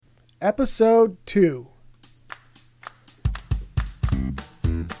Episode 2.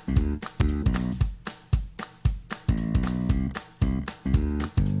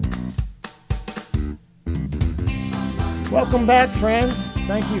 Welcome back, friends.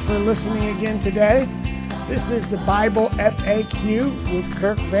 Thank you for listening again today. This is the Bible FAQ with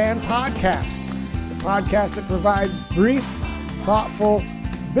Kirk Van podcast, the podcast that provides brief, thoughtful,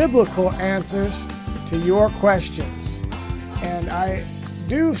 biblical answers to your questions. And I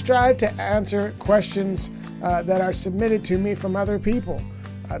do strive to answer questions that are submitted to me from other people.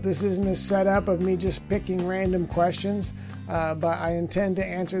 This isn't a setup of me just picking random questions, but I intend to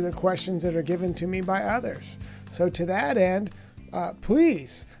answer the questions that are given to me by others. So to that end,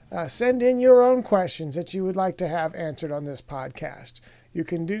 please send in your own questions that you would like to have answered on this podcast. You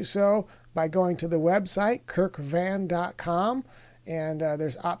can do so by going to the website, kirkvan.com, and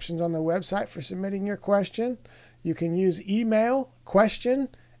there's options on the website for submitting your question. You can use email,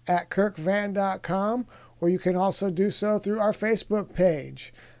 question@kirkvan.com, or you can also do so through our Facebook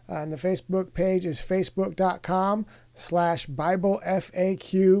page. And the Facebook page is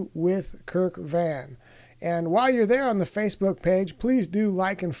facebook.com/BibleFAQ with Kirk Van. And while you're there on the Facebook page, please do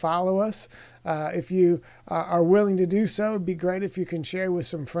like and follow us. If you are willing to do so, it'd be great if you can share with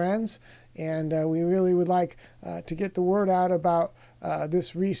some friends. And we really would like to get the word out about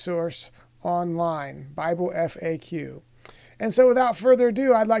this resource online, Bible FAQ. And so without further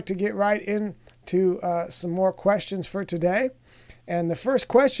ado, I'd like to get right into some more questions for today. And the first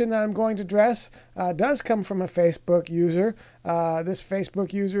question that I'm going to address does come from a Facebook user. This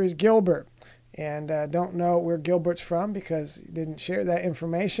Facebook user is Gilbert. And don't know where Gilbert's from because he didn't share that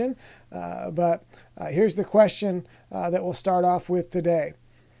information. But here's the question that we'll start off with today.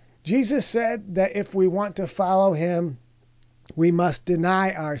 Jesus said that if we want to follow him, we must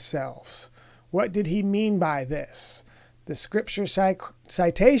deny ourselves. What did he mean by this? The scripture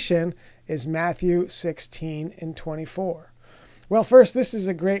citation is Matthew 16:24. Well, first, this is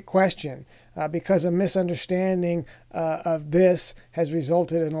a great question because a misunderstanding of this has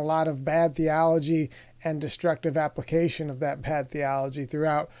resulted in a lot of bad theology and destructive application of that bad theology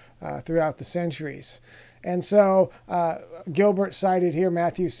throughout the centuries. And so Gilbert cited here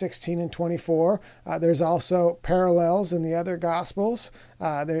Matthew 16:24. There's also parallels in the other Gospels.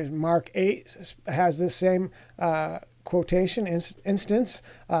 There's Mark 8 has this same quotation instance,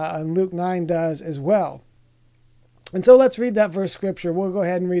 and Luke 9 does as well. And so let's read that verse scripture. We'll go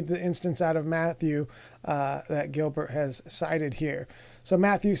ahead and read the instance out of Matthew that Gilbert has cited here. So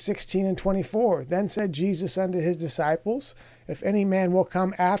Matthew 16:24. Then said Jesus unto his disciples, If any man will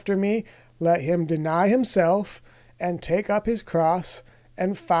come after me, let him deny himself and take up his cross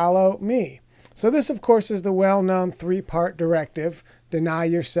and follow me. So this, of course, is the well-known three-part directive. Deny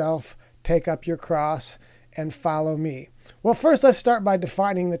yourself, take up your cross, and follow me. Well, first, let's start by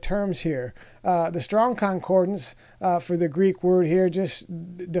defining the terms here. The Strong Concordance for the Greek word here just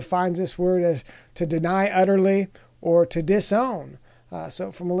defines this word as to deny utterly or to disown.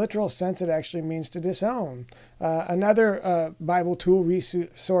 So from a literal sense, it actually means to disown. Another Bible tool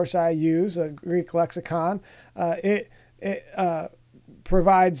resource I use, a Greek lexicon, it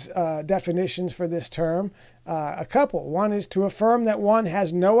provides definitions for this term. A couple. One is to affirm that one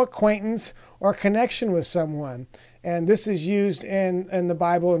has no acquaintance or connection with someone. And this is used in the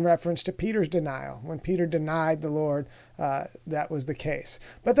Bible in reference to Peter's denial. When Peter denied the Lord, that was the case.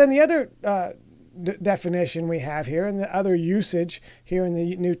 But then the other definition we have here, and the other usage here in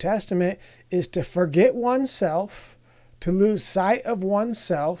the New Testament, is to forget oneself, to lose sight of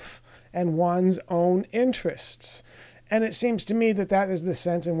oneself and one's own interests. And it seems to me that that is the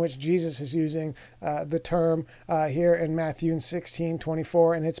sense in which Jesus is using the term here in Matthew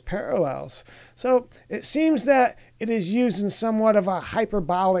 16:24 and its parallels. So it seems that it is used in somewhat of a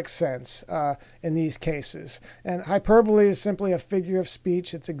hyperbolic sense in these cases. And hyperbole is simply a figure of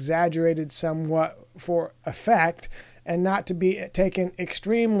speech that's exaggerated somewhat for effect and not to be taken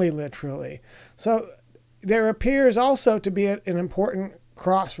extremely literally. So there appears also to be an important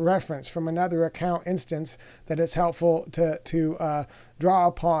cross-reference from another account instance that it's helpful to draw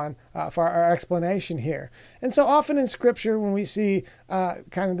upon for our explanation here. And so often in Scripture, when we see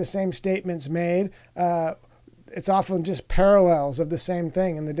kind of the same statements made, it's often just parallels of the same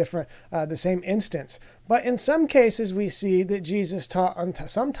thing in the same instance. But in some cases, we see that Jesus taught on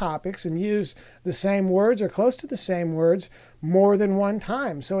some topics and used the same words or close to the same words, more than one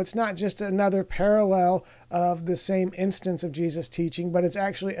time. So it's not just another parallel of the same instance of Jesus teaching, but it's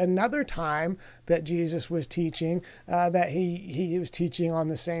actually another time that Jesus was teaching, that he was teaching on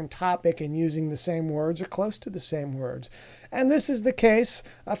the same topic and using the same words or close to the same words. And this is the case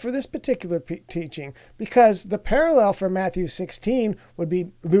for this particular teaching, because the parallel for Matthew 16 would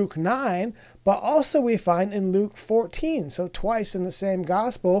be Luke 9, but also we find in Luke 14. So twice in the same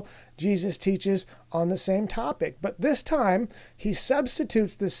gospel, Jesus teaches on the same topic. But this time, he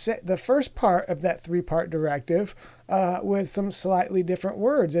substitutes the first part of that three-part directive with some slightly different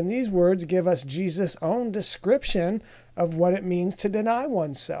words. And these words give us Jesus' own description of what it means to deny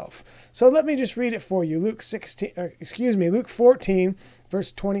oneself. So let me just read it for you. Luke 14,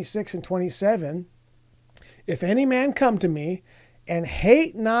 verse 26 and 27. If any man come to me and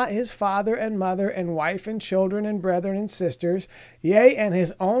hate not his father and mother and wife and children and brethren and sisters, yea, and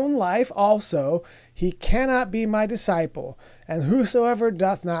his own life also, he cannot be my disciple. And whosoever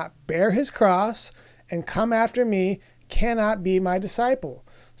doth not bear his cross and come after me cannot be my disciple.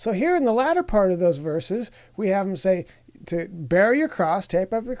 So here in the latter part of those verses, we have him say to bear your cross,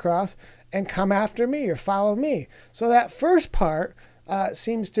 take up your cross, and come after me or follow me. So that first part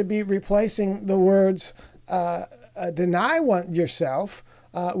seems to be replacing the words deny yourself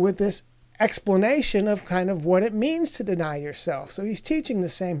with this explanation of kind of what it means to deny yourself. So he's teaching the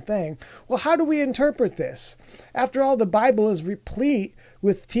same thing. Well, how do we interpret this? After all, the Bible is replete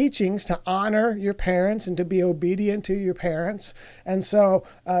with teachings to honor your parents and to be obedient to your parents. And so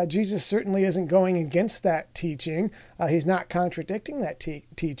Jesus certainly isn't going against that teaching. He's not contradicting that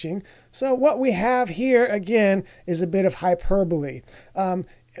teaching. So what we have here, again, is a bit of hyperbole.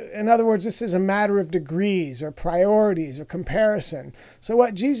 In other words, this is a matter of degrees or priorities or comparison. So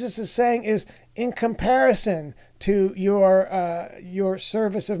what Jesus is saying is, in comparison to your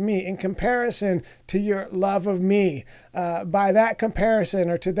service of me, in comparison to your love of me, by that comparison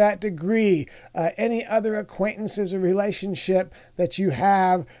or to that degree, any other acquaintances or relationship that you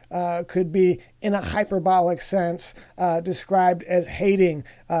have could be, in a hyperbolic sense, described as hating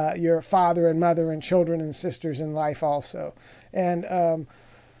your father and mother and children and sisters in life also.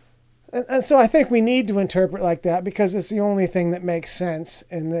 And so I think we need to interpret like that because it's the only thing that makes sense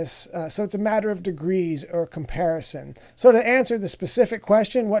in this. So it's a matter of degrees or comparison. So to answer the specific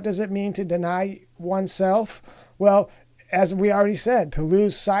question, what does it mean to deny oneself? Well, as we already said, to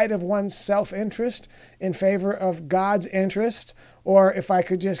lose sight of one's self-interest in favor of God's interest, or if I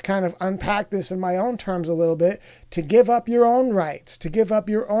could just kind of unpack this in my own terms a little bit, to give up your own rights, to give up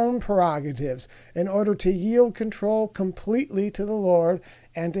your own prerogatives in order to yield control completely to the Lord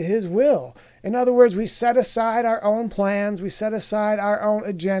and to his will. In other words, we set aside our own plans, we set aside our own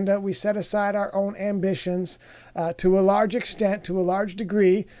agenda, we set aside our own ambitions to a large extent, to a large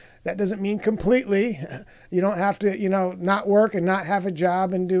degree. That doesn't mean completely. You don't have to, not work and not have a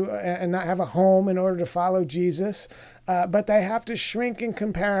job and not have a home in order to follow Jesus. But they have to shrink in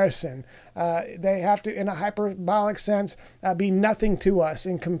comparison. They have to, in a hyperbolic sense, be nothing to us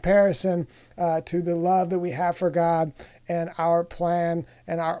in comparison to the love that we have for God and our plan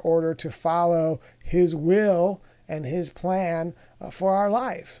and our order to follow his will and his plan for our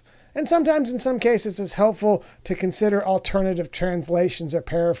life. And sometimes, in some cases, it's helpful to consider alternative translations or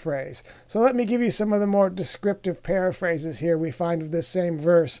paraphrase. So let me give you some of the more descriptive paraphrases here we find of this same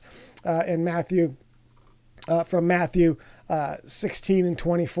verse in Matthew, from Matthew 16 and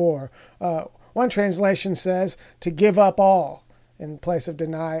 24. One translation says to give up all in place of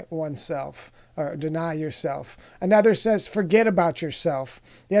deny oneself or deny yourself. Another says forget about yourself.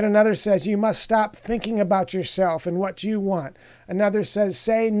 Yet another says you must stop thinking about yourself and what you want. Another says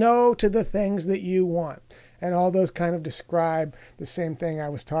say no to the things that you want. And all those kind of describe the same thing I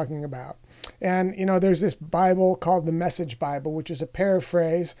was talking about. And, there's this Bible called the Message Bible, which is a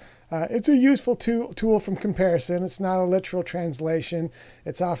paraphrase. It's a useful tool from comparison. It's not a literal translation.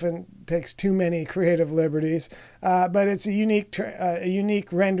 It often takes too many creative liberties. But it's a unique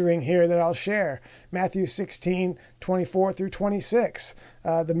rendering here that I'll share. Matthew 16, 24 through 26.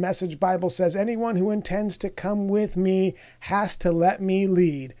 The Message Bible says, anyone who intends to come with me has to let me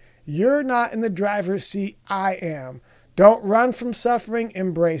lead. You're not in the driver's seat, I am. Don't run from suffering,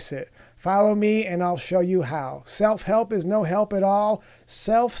 embrace it. Follow me and I'll show you how. Self-help is no help at all.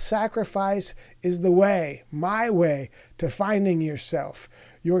 Self-sacrifice is the way, my way, to finding yourself,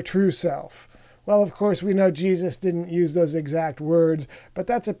 your true self. Well, of course, we know Jesus didn't use those exact words, but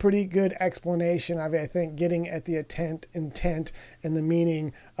that's a pretty good explanation of, I think, getting at the intent and the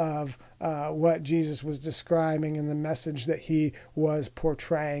meaning of what Jesus was describing and the message that he was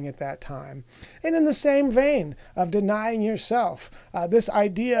portraying at that time. And in the same vein of denying yourself, this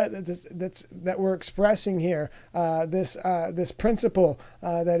idea that we're expressing here, this principle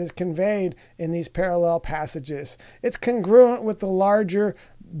that is conveyed in these parallel passages, it's congruent with the larger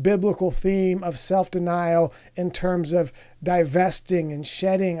biblical theme of self-denial in terms of divesting and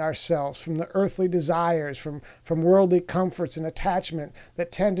shedding ourselves from the earthly desires, from worldly comforts and attachment that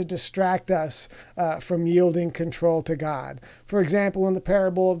tend to distract us from yielding control to God. For example, in the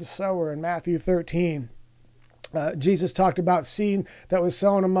parable of the sower in Matthew 13, Jesus talked about seed that was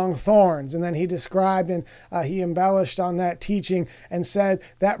sown among thorns, and then he described and he embellished on that teaching and said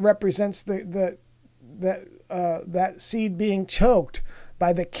that represents that seed being choked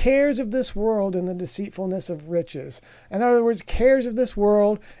by the cares of this world and the deceitfulness of riches. In other words, cares of this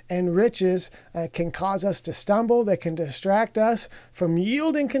world and riches can cause us to stumble. They can distract us from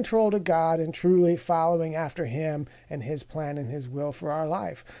yielding control to God and truly following after him and his plan and his will for our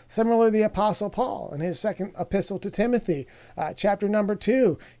life. Similarly, the Apostle Paul in his second epistle to Timothy, chapter number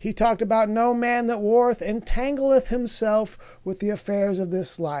 2, he talked about no man that warreth entangleth himself with the affairs of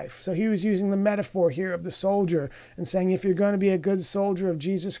this life. So he was using the metaphor here of the soldier and saying if you're going to be a good soldier of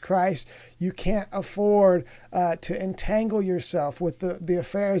Jesus Christ, you can't afford to entangle yourself with the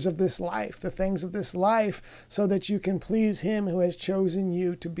affairs of this life, the things of this life, so that you can please him who has chosen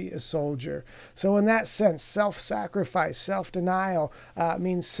you to be a soldier. So in that sense, self-sacrifice, self-denial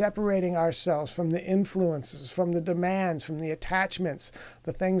means separating ourselves from the influences, from the demands, from the attachments,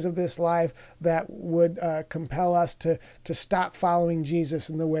 the things of this life that would compel us to stop following Jesus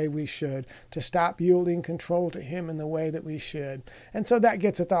in the way we should, to stop yielding control to him in the way that we should. And so that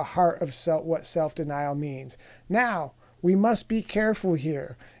gets at the heart of what self-denial means. Now, we must be careful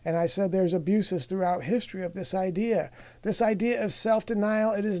here. And I said there's abuses throughout history of this idea. This idea of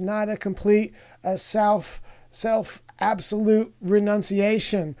self-denial, it is not a complete absolute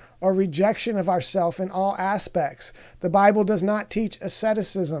renunciation or rejection of ourself in all aspects. The Bible does not teach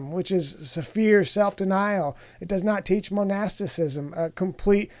asceticism, which is severe self-denial. It does not teach monasticism, a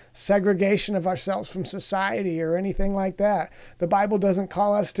complete segregation of ourselves from society or anything like that. The Bible doesn't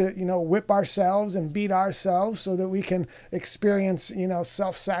call us to, whip ourselves and beat ourselves so that we can experience,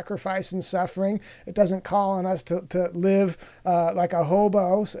 self-sacrifice and suffering. It doesn't call on us to live like a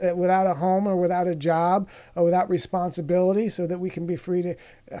hobo without a home or without a job or without responsibility so that we can be free to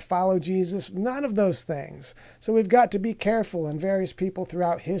follow Jesus. None of those things. So we've got to be careful, and various people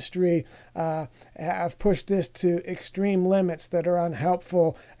throughout history have pushed this to extreme limits that are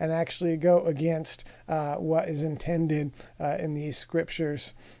unhelpful and actually go against what is intended in these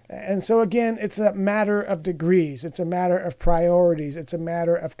scriptures. And so again, it's a matter of degrees. It's a matter of priorities. It's a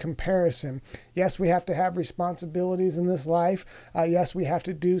matter of comparison. Yes, we have to have responsibilities in this life. Yes, we have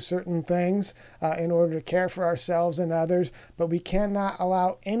to do certain things in order to care for ourselves and others, but we cannot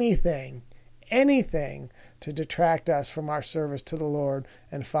allow anything to detract us from our service to the Lord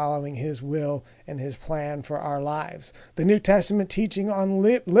and following his will and his plan for our lives. The New Testament teaching on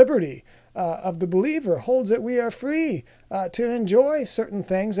liberty of the believer holds that we are free to enjoy certain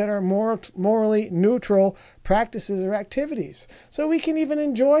things that are morally neutral practices or activities. So we can even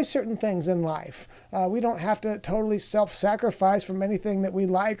enjoy certain things in life. We don't have to totally self-sacrifice from anything that we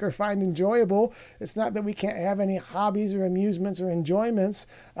like or find enjoyable. It's not that we can't have any hobbies or amusements or enjoyments.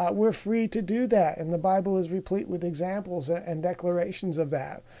 We're free to do that, and the Bible is replete with examples and declarations of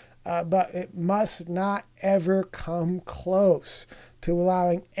that. But it must not ever come close to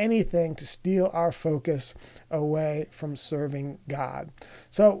allowing anything to steal our focus away from serving God.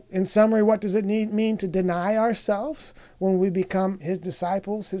 So, in summary, what does it mean to deny ourselves when we become his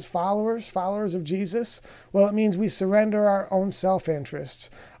disciples, his followers of Jesus? Well, it means we surrender our own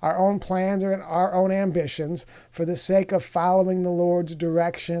self-interests, our own plans and our own ambitions for the sake of following the Lord's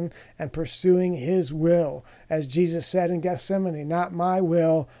direction and pursuing his will. As Jesus said in Gethsemane, not my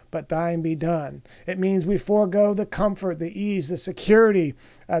will, but thine be done. It means we forego the comfort, the ease, the security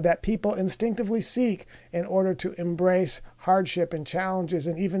that people instinctively seek in order to embrace hardship and challenges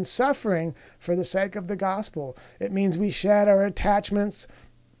and even suffering for the sake of the gospel. It means we shed our attachments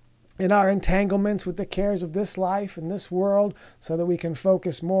and our entanglements with the cares of this life and this world so that we can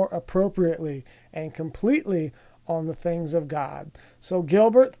focus more appropriately and completely on the things of God. So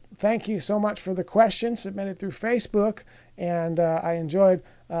Gilbert, thank you so much for the question submitted through Facebook, and I enjoyed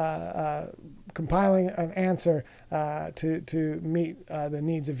compiling an answer to meet the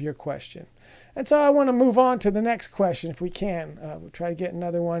needs of your question. And so I want to move on to the next question if we can. We'll try to get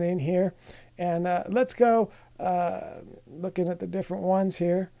another one in here. And let's go looking at the different ones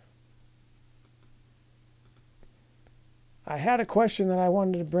here. I had a question that I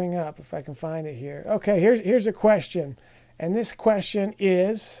wanted to bring up, if I can find it here. Okay, here's a question. And this question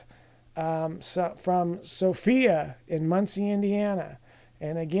is from Sophia in Muncie, Indiana.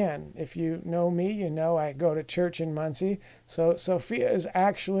 And again, if you know me, you know I go to church in Muncie. So Sophia is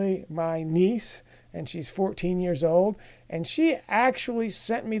actually my niece, and she's 14 years old. And she actually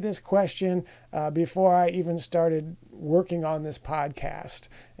sent me this question before I even started working on this podcast.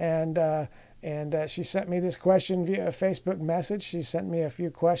 And she sent me this question via a Facebook message. She sent me a few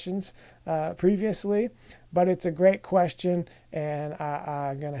questions previously, but it's a great question, and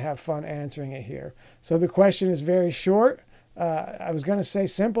I'm going to have fun answering it here. So the question is very short. I was going to say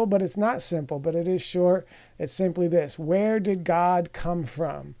simple, but it's not simple, but it is short. It's simply this: where did God come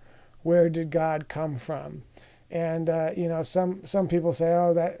from? Where did God come from? And, some people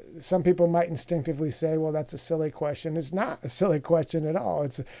say, some people might instinctively say, well, that's a silly question. It's not a silly question at all.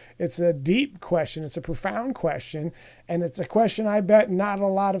 It's a deep question. It's a profound question. And it's a question I bet not a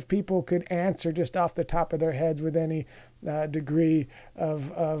lot of people could answer just off the top of their heads with any degree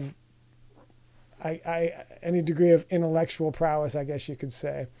of any degree of intellectual prowess, I guess you could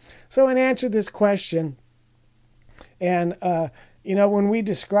say. So in answer to this question, and, when we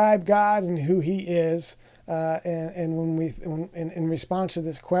describe God and who he is, and when in response to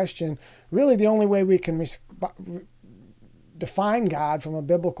this question, really the only way we can define God from a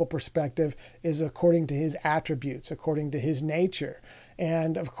biblical perspective is according to his attributes, according to his nature.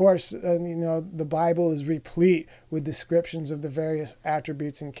 And of course, the Bible is replete with descriptions of the various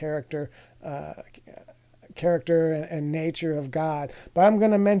attributes and character and nature of God. But I'm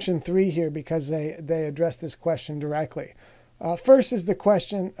going to mention three here because they address this question directly. First is the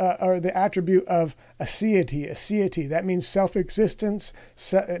question or the attribute of aseity. Aseity, that means self-existence.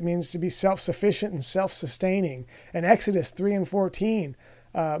 It means to be self-sufficient and self-sustaining. In Exodus 3 and 14,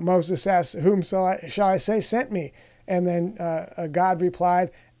 Moses asked, "Whom shall I say sent me?" And then God replied,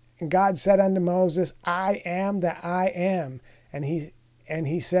 and God said unto Moses, "I am that I am." And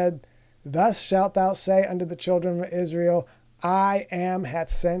he said, "Thus shalt thou say unto the children of Israel, I am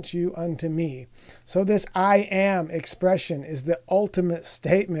hath sent you unto me." So this I am expression is the ultimate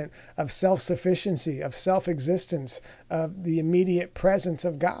statement of self-sufficiency, of self-existence, of the immediate presence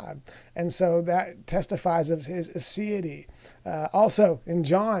of God. And so that testifies of his aseity. Also in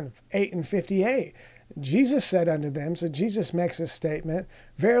John 8 and 58, Jesus said unto them, so Jesus makes a statement,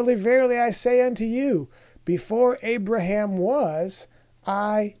 "Verily, verily, I say unto you, before Abraham was,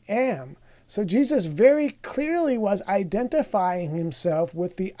 I am." So Jesus very clearly was identifying himself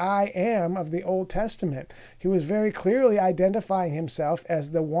with the I am of the Old Testament. He was very clearly identifying himself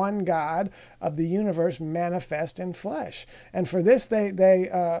as the one God of the universe manifest in flesh. And for this, they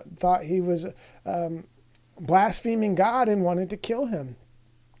thought he was blaspheming God and wanted to kill him.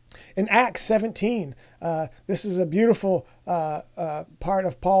 In Acts 17, this is a beautiful part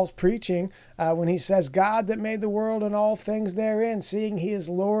of Paul's preaching when he says, "God that made the world and all things therein, seeing he is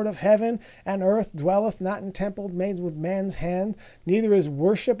Lord of heaven and earth, dwelleth not in temples made with man's hand, neither is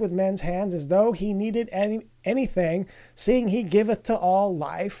worship with men's hands as though he needed anything, seeing he giveth to all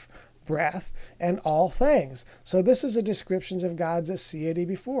life, breath, and all things." So this is a description of God's aseity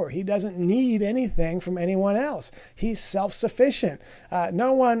before. He doesn't need anything from anyone else. He's self-sufficient.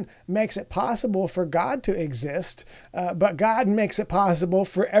 No one makes it possible for God to exist, but God makes it possible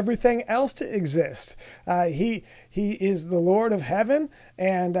for everything else to exist. He is the Lord of heaven,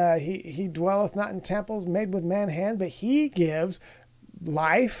 and he dwelleth not in temples made with man's hands, but he gives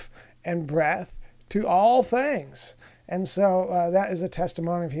life and breath to all things. And so that is a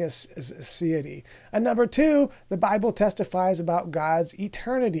testimony of his aseity. And number two, the Bible testifies about God's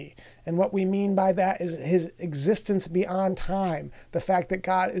eternity. And what we mean by that is his existence beyond time. The fact that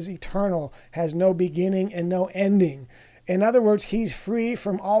God is eternal, has no beginning and no ending. In other words, he's free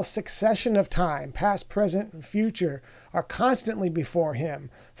from all succession of time, past, present, and future are constantly before him.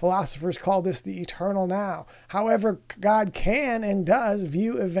 Philosophers call this the eternal now. However, God can and does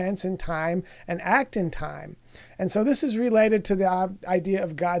view events in time and act in time. And so this is related to the idea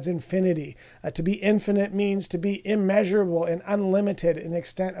of God's infinity. To be infinite means to be immeasurable and unlimited in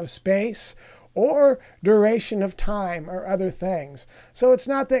extent of space or duration of time or other things. So it's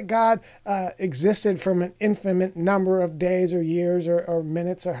not that God existed from an infinite number of days or years or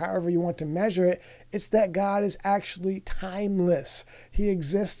minutes or however you want to measure it. It's that God is actually timeless. He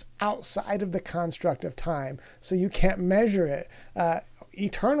exists outside of the construct of time, so you can't measure it.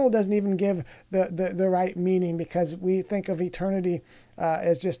 eternal doesn't even give the right meaning, because we think of eternity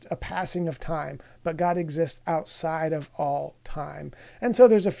as just a passing of time, but God exists outside of all time. And so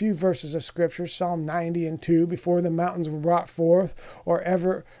there's a few verses of Scripture, Psalm 90:2, before the mountains were brought forth, or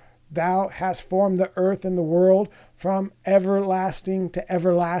ever thou hast formed the earth and the world, from everlasting to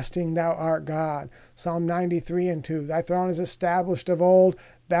everlasting thou art God. Psalm 93:2, thy throne is established of old,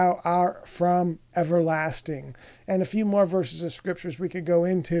 thou art from everlasting. And a few more verses of scriptures we could go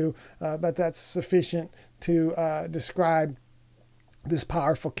into, but that's sufficient to describe this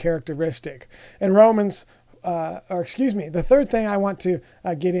powerful characteristic. In Romans, the third thing I want to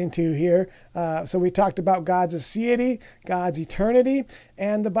get into here. So we talked about God's aseity, God's eternity,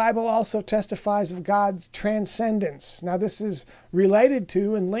 and the Bible also testifies of God's transcendence. Now this is related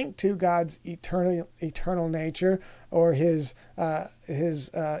to and linked to God's eternal nature, or his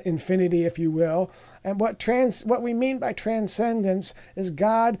infinity, if you will. And what we mean by transcendence is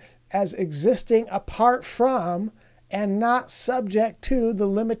God as existing apart from and not subject to the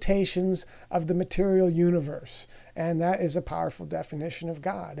limitations of the material universe. And that is a powerful definition of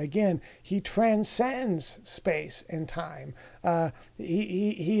God. Again, he transcends space and time.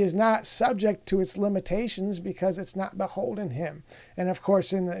 He is not subject to its limitations because it's not beholden him. And of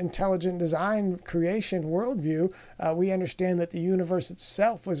course, in the intelligent design creation worldview, we understand that the universe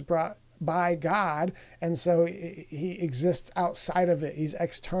itself was brought by God, and so he exists outside of it. He's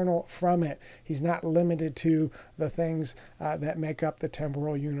external from it. He's not limited to the things that make up the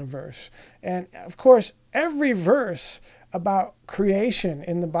temporal universe. And of course, every verse about creation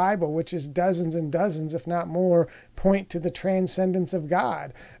in the Bible, which is dozens and dozens, if not more, point to the transcendence of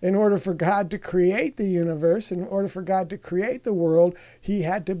God. In order for God to create the universe, in order for God to create the world, he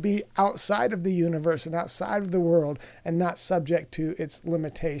had to be outside of the universe and outside of the world and not subject to its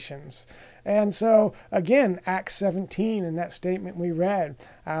limitations. And so, again, Acts 17, in that statement we read,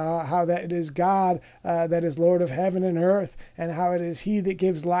 how that it is God that is Lord of heaven and earth, and how it is he that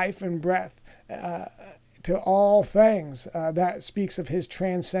gives life and breath to all things. That speaks of his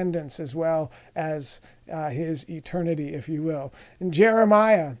transcendence as well as his eternity, if you will. In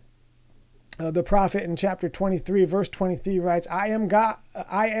Jeremiah, the prophet, in chapter 23, verse 23 writes, let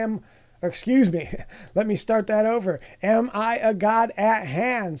me start that over. Am I a God at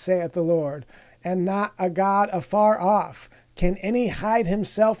hand, saith the Lord, and not a God afar off? Can any hide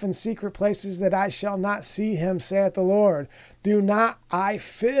himself in secret places that I shall not see him, saith the Lord? Do not I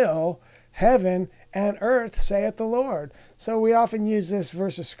fill heaven and earth, saith the Lord? So we often use this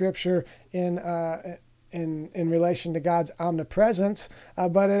verse of scripture in relation to God's omnipresence,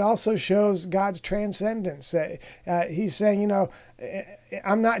 but it also shows God's transcendence. He's saying,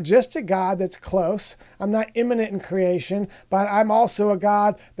 I'm not just a God that's close. I'm not immanent in creation, but I'm also a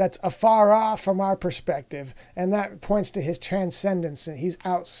God that's afar off from our perspective. And that points to his transcendence, and he's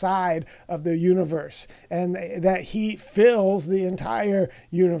outside of the universe, and that he fills the entire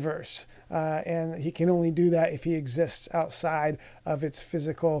universe. And he can only do that if he exists outside of its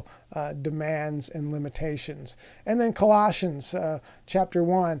physical demands and limitations. And then Colossians chapter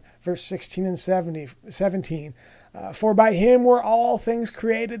 1, verse 16 and 17. For by him were all things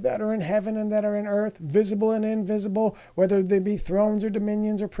created that are in heaven and that are in earth, visible and invisible, whether they be thrones or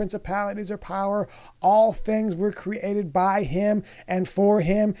dominions or principalities or power. All things were created by him and for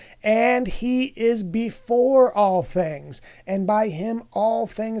him, and he is before all things, and by him all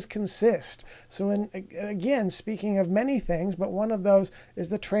things consist. So again, speaking of many things, but one of those is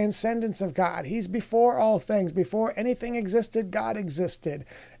the transcendence of God. He's before all things. Before anything existed, God existed.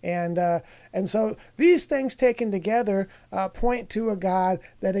 And so these things taken together point to a God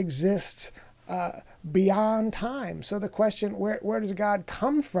that exists beyond time. So the question, where does God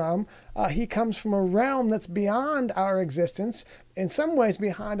come from? He comes from a realm that's beyond our existence, in some ways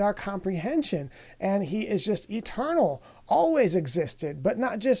beyond our comprehension. And he is just eternal, always existed. But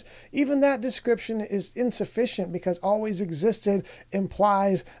not just, even that description is insufficient, because always existed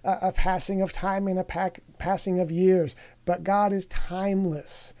implies a passing of time and a passing of years. But God is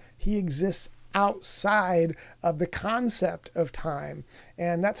timeless. He exists outside of the concept of time.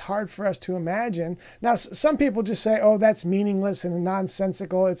 And that's hard for us to imagine. Now, some people just say, oh, that's meaningless and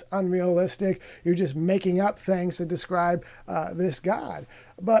nonsensical. It's unrealistic. You're just making up things to describe this God.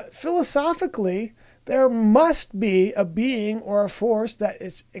 But philosophically, there must be a being or a force that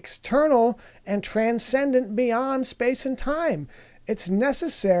is external and transcendent beyond space and time. It's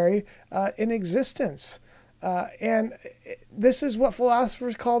necessary in existence. And this is what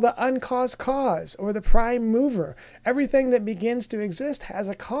philosophers call the uncaused cause, or the prime mover. Everything that begins to exist has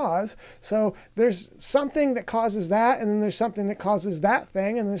a cause. So there's something that causes that, and then there's something that causes that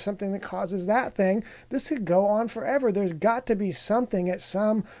thing, and there's something that causes that thing. This could go on forever. There's got to be something at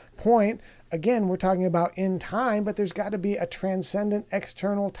some point. Again, we're talking about in time, but there's got to be a transcendent,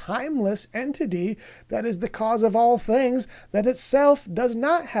 external, timeless entity that is the cause of all things, that itself does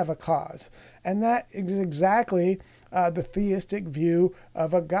not have a cause. And that is exactly the theistic view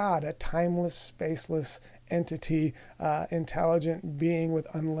of a God, a timeless, spaceless entity, intelligent being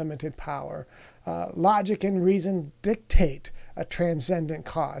with unlimited power. Logic and reason dictate a transcendent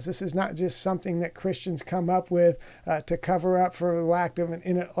cause. This is not just something that Christians come up with to cover up for the lack of an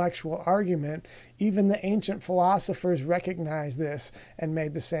intellectual argument. Even the ancient philosophers recognized this and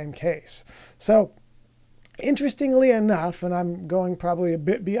made the same case. So, interestingly enough, and I'm going probably a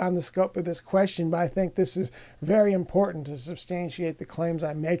bit beyond the scope of this question, but I think this is very important to substantiate the claims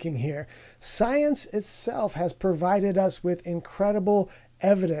I'm making here. Science itself has provided us with incredible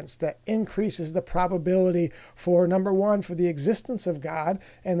evidence that increases the probability for, number one, for the existence of God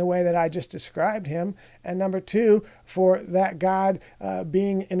in the way that I just described him, and number two, for that God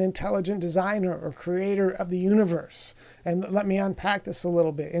being an intelligent designer or creator of the universe. And let me unpack this a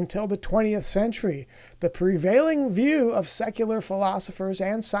little bit. Until the 20th century, the prevailing view of secular philosophers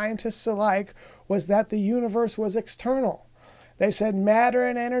and scientists alike was that the universe was external. They said matter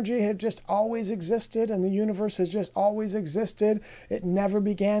and energy had just always existed, and the universe has just always existed. It never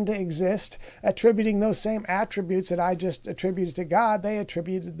began to exist. Attributing those same attributes that I just attributed to God, they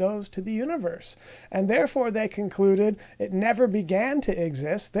attributed those to the universe. And therefore, they concluded it never began to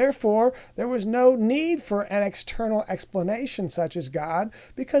exist. Therefore, there was no need for an external explanation such as God,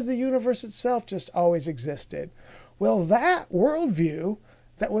 because the universe itself just always existed. Well, that worldview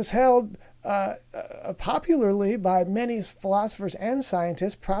that was held popularly by many philosophers and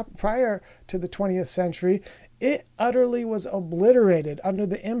scientists prior to the 20th century, it utterly was obliterated under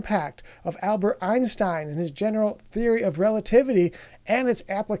the impact of Albert Einstein and his general theory of relativity and its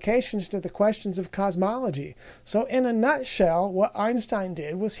applications to the questions of cosmology. So in a nutshell, what Einstein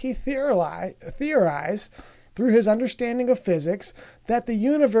did was he theorized through his understanding of physics that the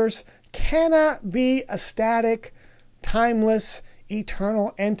universe cannot be a static, timeless,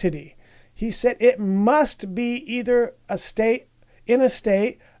 eternal entity. He said it must be either in a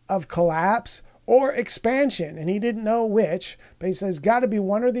state of collapse or expansion, and he didn't know which, but he says it's got to be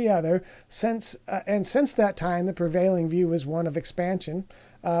one or the other. Since that time, the prevailing view is one of expansion.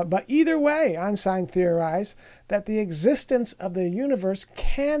 But either way, Einstein theorized that the existence of the universe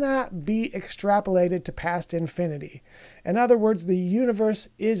cannot be extrapolated to past infinity. In other words, the universe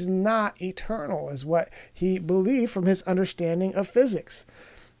is not eternal, is what he believed from his understanding of physics.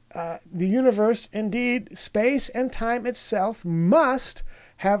 The universe, indeed, space and time itself, must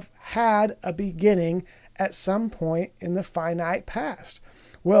have had a beginning at some point in the finite past.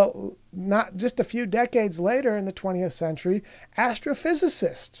 Well, not just a few decades later in the 20th century,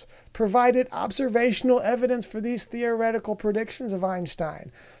 astrophysicists provided observational evidence for these theoretical predictions of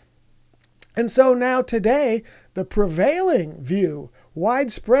Einstein. And so now today, the prevailing view,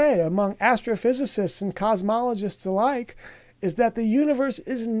 widespread among astrophysicists and cosmologists alike, is that the universe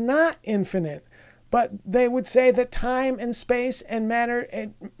is not infinite, but they would say that time and space and matter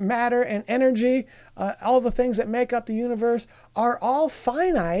and energy, all the things that make up the universe, are all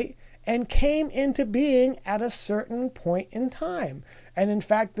finite and came into being at a certain point in time. And in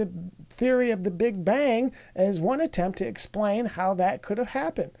fact, the theory of the Big Bang is one attempt to explain how that could have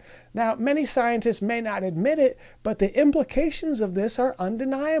happened. Now, many scientists may not admit it, but the implications of this are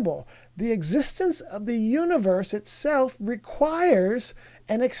undeniable. The existence of the universe itself requires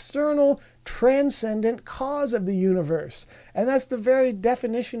an external, transcendent cause of the universe. And that's the very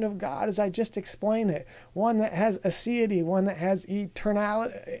definition of God as I just explained it. One that has aseity, one that has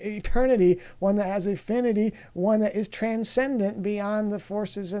eternity, one that has infinity, one that is transcendent beyond the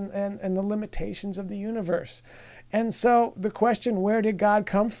forces and the limitations of the universe. And so the question, where did God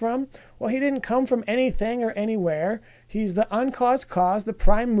come from? Well, he didn't come from anything or anywhere. He's the uncaused cause, the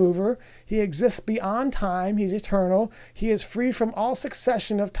prime mover. He exists beyond time. He's eternal. He is free from all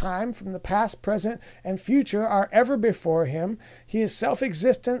succession of time, from the past, present, and future are ever before him. He is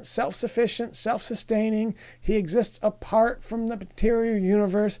self-existent, self-sufficient, self-sustaining. He exists apart from the material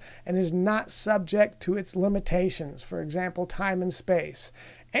universe and is not subject to its limitations, for example, time and space.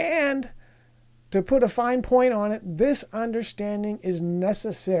 And to put a fine point on it, this understanding is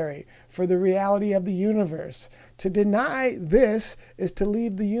necessary for the reality of the universe. To deny this is to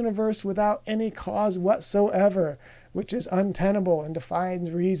leave the universe without any cause whatsoever, which is untenable and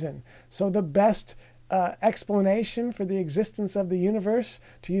defies reason. So the best explanation for the existence of the universe,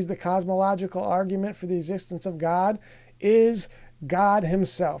 to use the cosmological argument for the existence of God, is God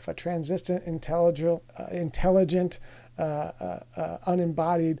himself, a transcendent, intelligent,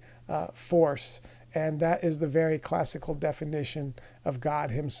 unembodied force. And that is the very classical definition of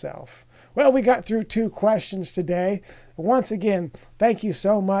God himself. Well, we got through 2 questions today. Once again, thank you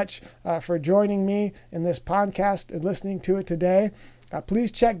so much for joining me in this podcast and listening to it today.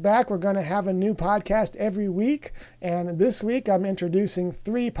 Please check back. We're going to have a new podcast every week. And this week, I'm introducing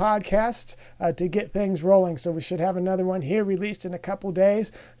 3 podcasts to get things rolling. So we should have another one here released in a couple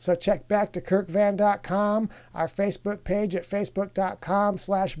days. So check back to kirkvan.com, our Facebook page at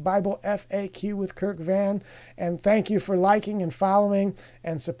facebook.com/BibleFAQ with Kirk Van. And thank you for liking and following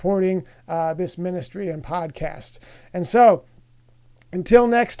and supporting this ministry and podcast. And so, until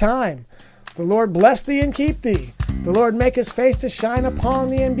next time, the Lord bless thee and keep thee. The Lord make his face to shine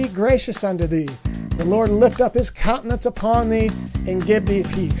upon thee and be gracious unto thee. The Lord lift up his countenance upon thee and give thee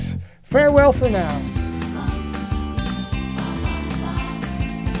peace. Farewell for now.